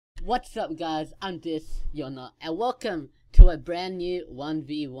What's up guys, I'm DhysPlays and welcome to a brand new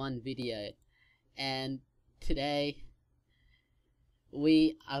 1v1 video. And today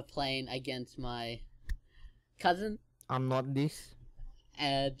we are playing against my cousin. I'm not this.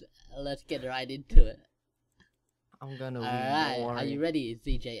 And let's get right into it. I'm gonna win. Alright, are you ready,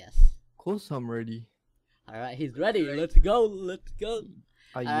 ZJS? Of course I'm ready. Alright, he's ready. Let's go, let's go.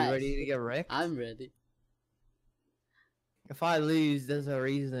 Are you ready to get wrecked? I'm ready. If I lose, there's a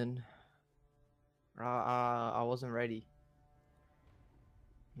reason. I wasn't ready.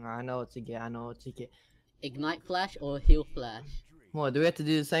 I know what to get. Ignite flash or heal flash? What, do we have to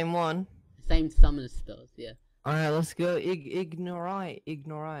do the same one? Same summon spells, yeah. Alright, let's go. Ignite.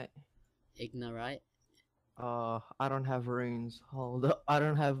 Ignite. I don't have runes. Hold up. I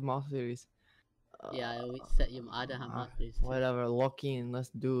don't have masteries. Yeah, we set you. I don't have masteries. Whatever, lock in.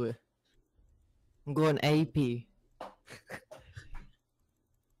 Let's do it. I'm going AP.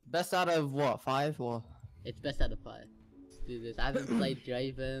 Best out of what? 5 or? It's best out of 5. Let's do this. I haven't played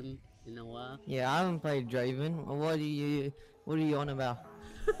Draven in a while. Yeah, I haven't played Draven. What are you on about?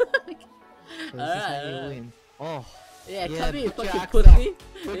 Alright. Oh. Yeah, yeah, come here, put fucking your pussy.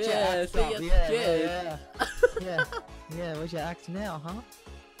 Put your Yeah, axe so up. you're Yeah. Yeah, where's your axe now, huh?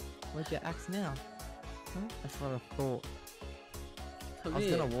 Where's your axe now? Huh? That's what I thought. Come I was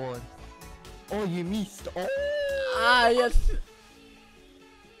here. gonna ward. Oh, you missed. Oh. Ah, yes.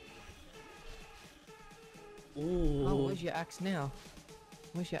 Ooh. Oh, where's your axe now?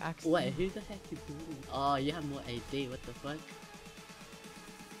 Where's your axe? Wait, who the heck is doing? Oh, you have more AD. What the fuck?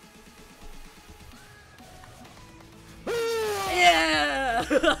 Yeah!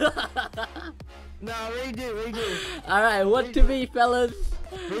 No, redo. Alright, what to be, fellas?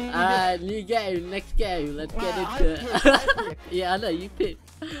 Alright, new game, next game. Let's get into it. Yeah, I know, you pick.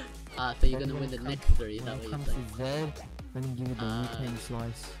 So you're gonna win the next 3, is that what you're saying? Zed, let me give you the Wu-Tang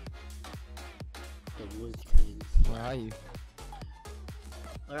slice. The Wu-Tang. Where are you?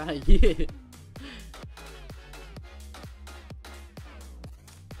 Alright, yeah. Okay,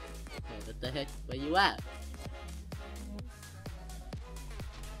 what the heck? Where you at?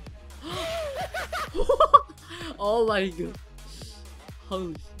 Oh my god.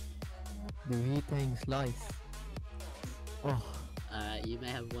 Holy. The Wu-Tang slice. Oh. Alright, you may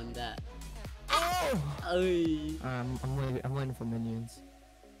have won that. Oh! Oy. I'm waiting for minions.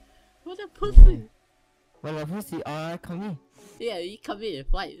 What a pussy. Well, a pussy. Alright, come here. Yeah, you come here,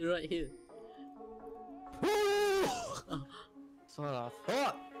 fight right here. That's what I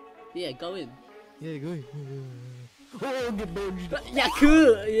thought. Yeah, go in. Yeah, go. Oh, get dodged. Yeah,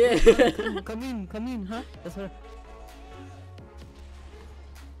 cool. Yeah. Come in, huh? That's what.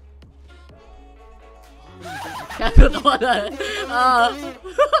 Cancelled order.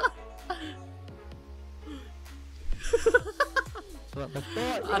 What the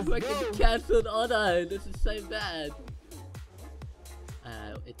fuck? I fucking cancelled order. This is so bad.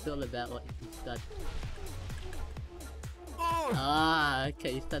 It's all about what you can start. Oh.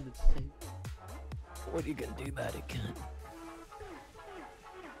 Okay, you started to sing. What are you gonna do about it, cunt?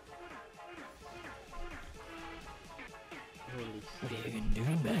 Holy What are shit. you gonna do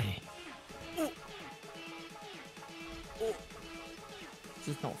about it? This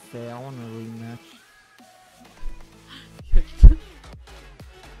is not fair. I want a rematch.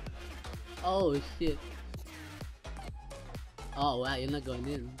 Oh shit. Oh wow, you're not going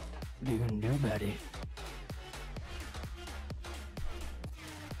in. What are you gonna do about it?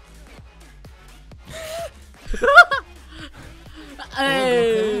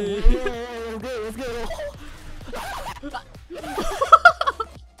 Hey! Let's go.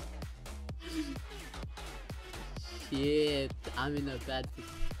 Shit, I'm in a bad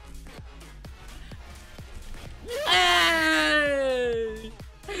position. Hey!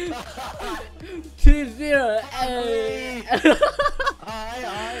 2-0. Hey!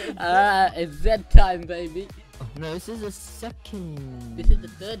 It's Z time, baby. No, this is the second. This is the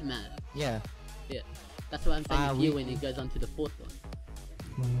 3rd match. Yeah. Yeah, that's what I'm saying to you when it goes on to the 4th one.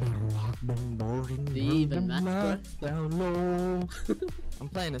 Do you even match, bro? I'm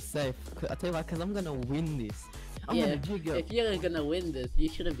playing it safe. I tell you what, cause I'm gonna win this. I'm Yeah, gonna jig up. if you're gonna win this, you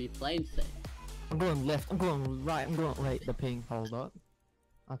shouldn't be playing safe. I'm going left. I'm going right. I'm going wait. The ping. Hold up.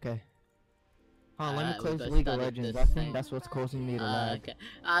 Okay. Let me close League of Legends. I think that's what's causing me to lag. Okay.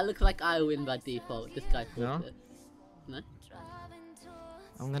 Looks like I win by default. This guy forced it. No?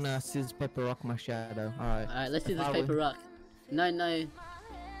 I'm gonna scissors paper rock my shadow. Alright. Alright, let's do this paper rock. No.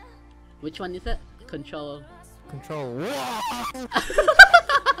 Which one is it? Control. Control.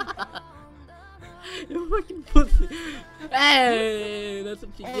 You fucking pussy. Hey, that's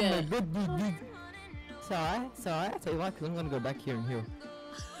what you get. It's alright. I tell you what, cause I'm gonna go back here and heal.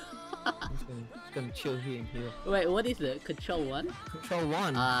 just gonna chill here and here. Wait, what is it? Control 1? Control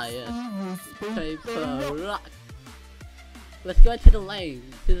 1. Ah, yeah. Paper, rock. Let's go to the lane.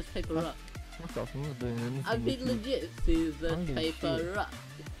 Scissors, paper, rock. What the fuck? I'm not doing anything. I'm being legit. Scissors, paper, rock.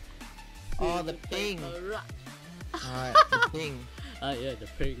 Oh, the ping. Rock. Alright, the ping. Ah, yeah, the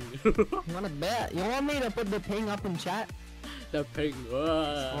ping. You wanna bet? You want me to put the ping up in chat? The ping.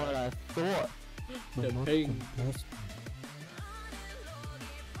 That's what I thought. The ping.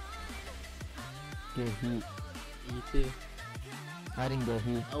 Get heat. You too. I didn't get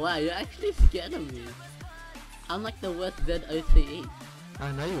heat. Oh, wow, you're actually scared of me. I'm like the worst ZOCE.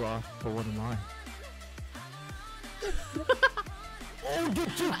 I know you are, but what am I? Oh,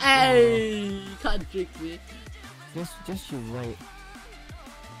 you Hey, you can't trick me. Just you wait.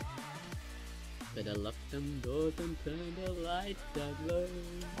 Better lock them doors and turn the lights down low.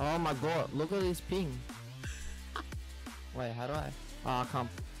 Oh my god, look at this ping. Wait, how do I? Oh, I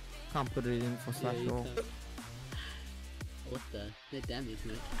can't put it in for slash roll. What the damage,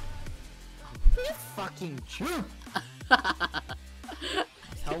 mate? You fucking chew!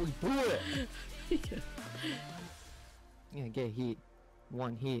 That's how we do it! Yeah, get hit.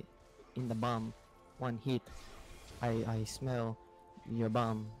 One hit in the bum. One hit. I smell your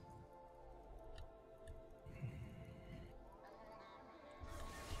bum.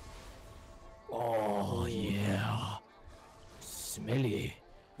 Oh yeah. Smelly.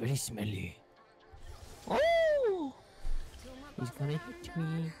 Very smelly. Oh! He's gonna hit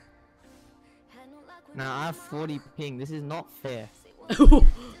me. Now I have 40 ping. This is not fair.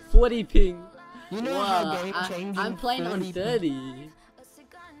 40 ping. You know wow, how game changing? I'm playing on 30.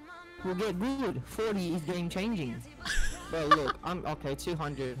 We'll get good. 40 is game changing. Bro, look, I'm okay.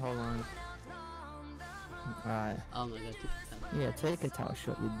 200. Hold on. Alright. Oh my god. Yeah, take a towel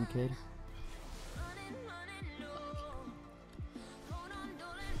shot, you dickhead.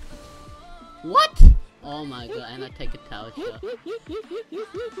 What? Oh my god, and I take a tower shot.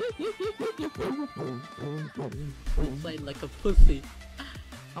 I'm playing like a pussy.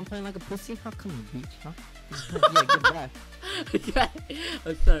 I'm playing like a pussy? How come, bitch, huh? Yeah, get back. Okay,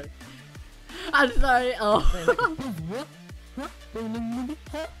 I'm sorry. I'm sorry, oh.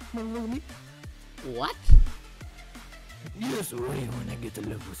 What? Yes, wait when I get to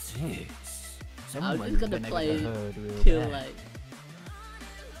level 6. I'm just gonna play till like...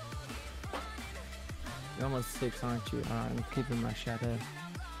 You're almost 6, aren't you? I'm keeping my shadow.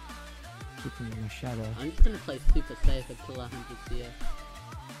 Keeping my shadow. I'm just gonna play super safe until 100 CS.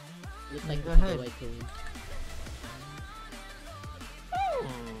 Looks like this is the way to win.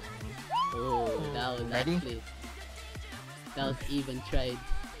 Oh, that was ready? Actually... That was even trade.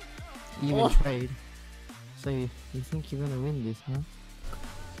 Even trade. So you think you're gonna win this, huh?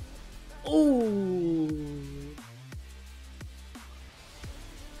 Oh!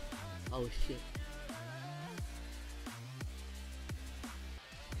 Oh shit.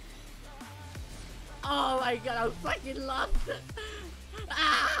 Oh my god, I'm fucking lost!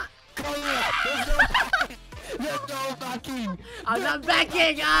 Ah! Let's go backing! I'm not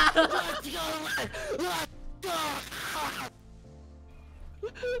backing! Ah!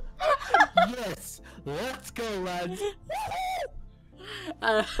 Yes! Let's go, lads!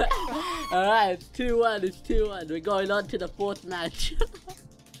 Alright, it's 2-1, it's 2-1. We're going on to the 4th match.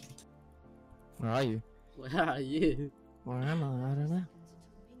 Where are you? Where are you? Where am I? I don't know.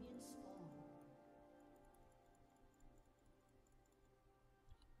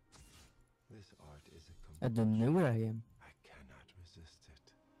 This art is I don't know where I am. I cannot resist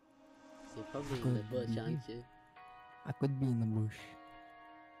it. You're probably in the bush, aren't you? I could be in the bush.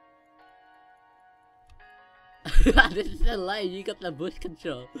 This is a lie, you got the bush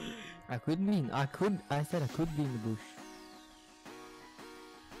control. I said I could be in the bush.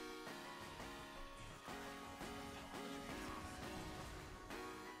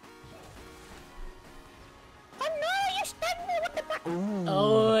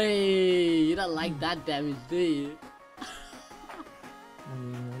 Oh, you don't like that damage, do you?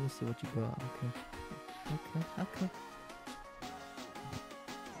 Let me see what you got. Okay.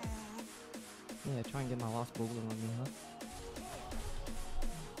 Yeah, try and get my last ball on me, huh?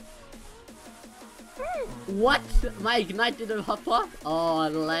 What? My ignite didn't hop off? Oh,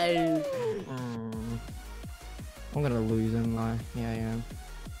 lame. I'm gonna lose, am I? Yeah, I am.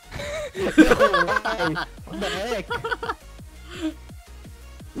 No, what the heck?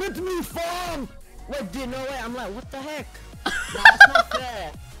 Let me farm! Wait, dude, no way. I'm like, what the heck? No, that's not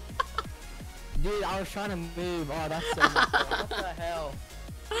fair. Dude, I was trying to move. Oh, that's so much fun. What the hell?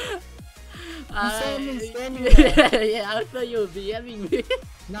 You saw me standing there. Yeah, I thought you were BMing me.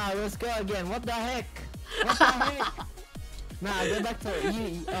 Nah, let's go again. What the heck? What the heck? Nah, go back to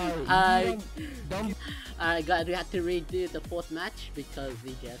you. Don't. Alright guys, we had to redo the fourth match because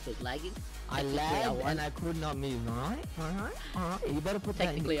ZJS was lagging. I lagged and I could not move. Alright. You better put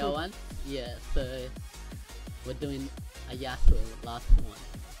Technically that in I won. Yeah, so we're doing a Yasuo last one.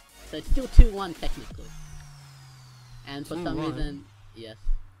 So it's still 2-1 technically. And for some 2-1? reason, yes.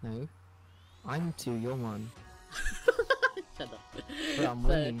 No. I'm 2, you're 1. Shut up. But I'm So,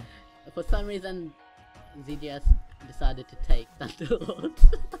 winning. for some reason, ZJS decided to take Thunderlord.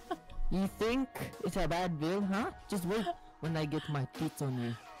 You think it's a bad build, huh? Just wait when I get my tits on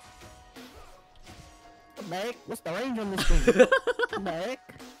you. What the heck? What's the range on this thing? What the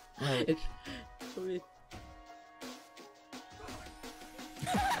heck? Wait. It's weird.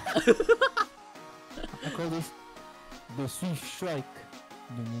 I call this the Sea Strike.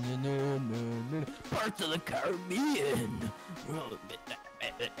 Part of the Caribbean.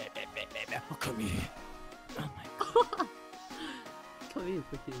 Come here. Oh my god. Come here,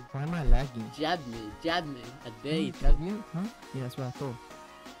 fucking. Why am I lagging? Jab me, I dare you. Jab you? Huh? Yeah, that's what I thought.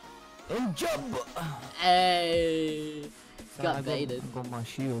 And jump! Hey! So Got I baited. got my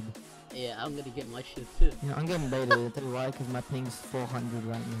shield. Yeah, I'm gonna get my shit too. Yeah, I'm getting baited. I'll tell you why, because my ping's 400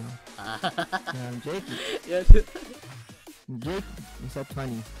 right now. Yeah, I'm joking. Yeah. Jake, it's at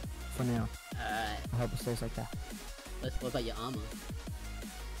 20 for now. Alright, I hope it stays like that. what about your armor?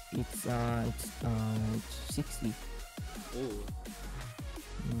 It's 60. Ooh.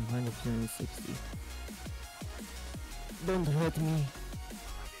 100% 60. Don't hurt me.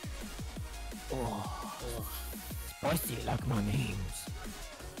 Oh, Oh. spicy like my names.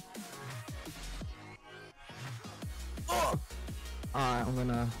 Oh! Alright, I'm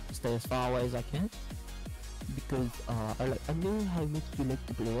gonna stay as far away as I can. Because I know how much you like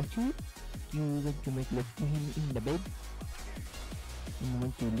to play at you. You like to make love to him in the bed. You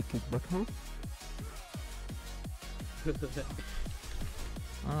want to lick his butthole.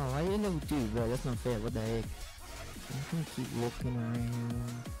 Oh, why you level 2, bro? That's not fair. What the heck? I'm gonna keep walking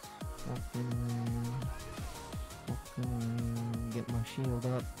around. Get my shield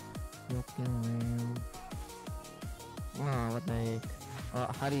up. Walking around. Oh, what the heck?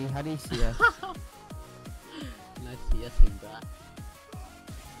 How do you see that? Nice CSing, bro.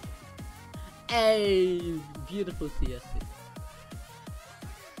 Hey! Beautiful CSing.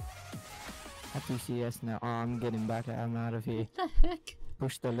 Happy CS now. Oh, I'm getting back. I'm out of here. What the heck?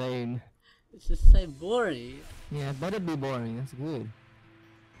 Push the lane. It's just so boring. Yeah, better be boring. That's good.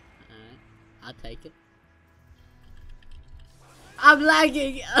 Alright, I'll take it. I'm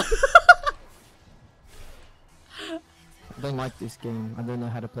lagging! I don't like this game. I don't know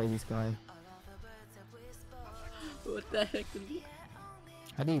how to play this guy. What the heck is this?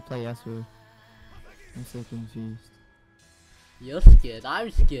 How do you play Yasuo? I'm so confused. You're scared, I'm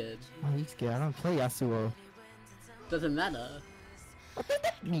scared. Oh, he's scared. I don't play Yasuo. Doesn't matter. What does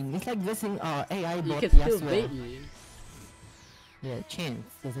that mean? It's like visiting AI You bot can still Yasuo. beat me. Yeah,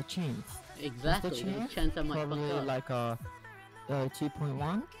 chance. There's a chance. Exactly, What's the there's a chance? chance I might Probably fuck up. like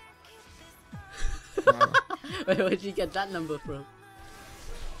 2.1. Wait, where'd you get that number from?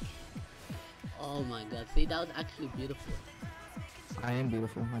 Oh my god, see, that was actually beautiful. I am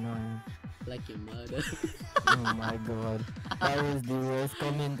beautiful. I know I am. Like your murder. Oh my god. That was the worst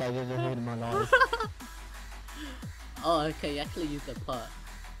comment I've ever heard in my life. Oh, okay, you actually used the part.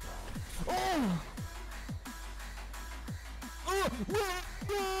 Oh! Oh!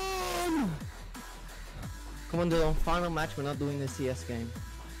 Run! Come on, dude, on final match, we're not doing the CS game.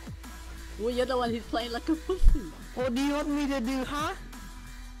 Well, you're the one who's playing like a pussy. What do you want me to do, huh?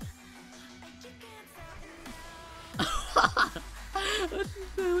 What's he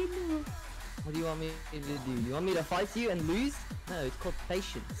doing now? What do you want me to do? You want me to fight you and lose? No, it's called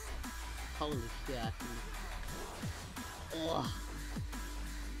patience. Holy shit, actually. Oh.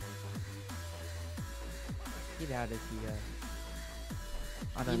 Get out of here.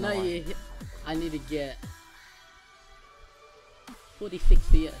 I You don't know, know. I need to get 46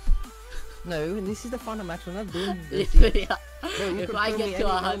 CS. No, this is the final match. We're not doing this. Yeah. Bro, you If could I kill me get to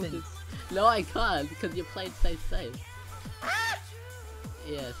any 100, moment. no, I can't because you played safe.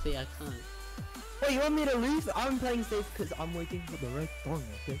 Yeah, see, I can't. Wait, you want me to lose? I'm playing safe because I'm waiting for the right time,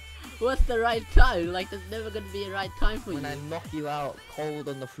 okay? What's the right time? Like, there's never gonna be a right time for When you. I knock you out cold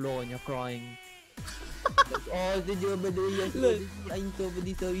on the floor and you're crying. Oh, the job of the yes, Look. I'm so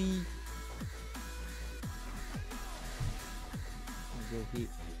sorry.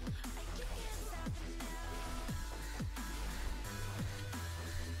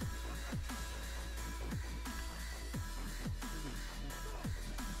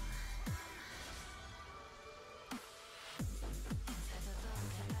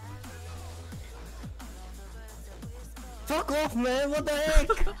 Okay, Fuck off, man. What the heck?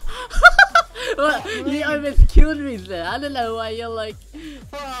 Well, you almost killed me there. I don't know why you're like.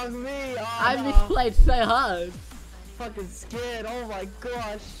 Fuck me. Oh, I no. misplayed so hard. Fucking scared. Oh my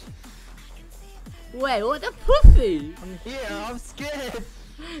gosh. Wait, what the pussy? I'm here. I'm scared.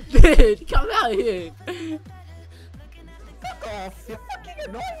 Dude, come out here. Fuck off. You're fucking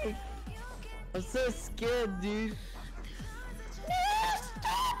annoying. I'm so scared, dude.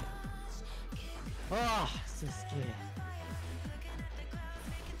 Oh, so scared.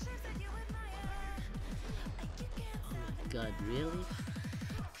 God, really?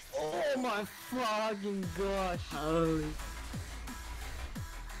 Oh my fucking gosh. Holy.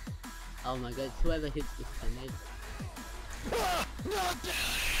 Oh my god, whoever hits this grenade.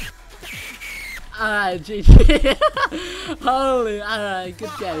 Alright, GG. Holy, alright,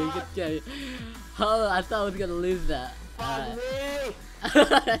 good game, good game. Oh, I thought I was gonna lose that. Fuck me.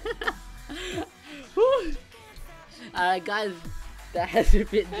 Alright guys, that has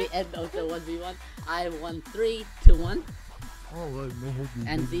been the end of the 1v1. I won 3-1. Oh man.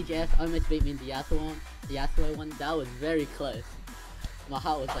 And ZJS almost beat me in the Yasuo one. That was very close. My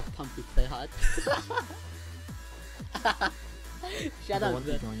heart was like pumping so hard. Shut up,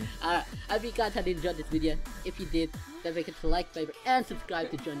 bro. Alright, I hope you guys had enjoyed this video. If you did, don't forget to like, favorite, and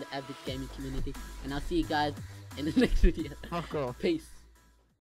subscribe to join the average gaming community. And I'll see you guys in the next video. Fuck off. Peace.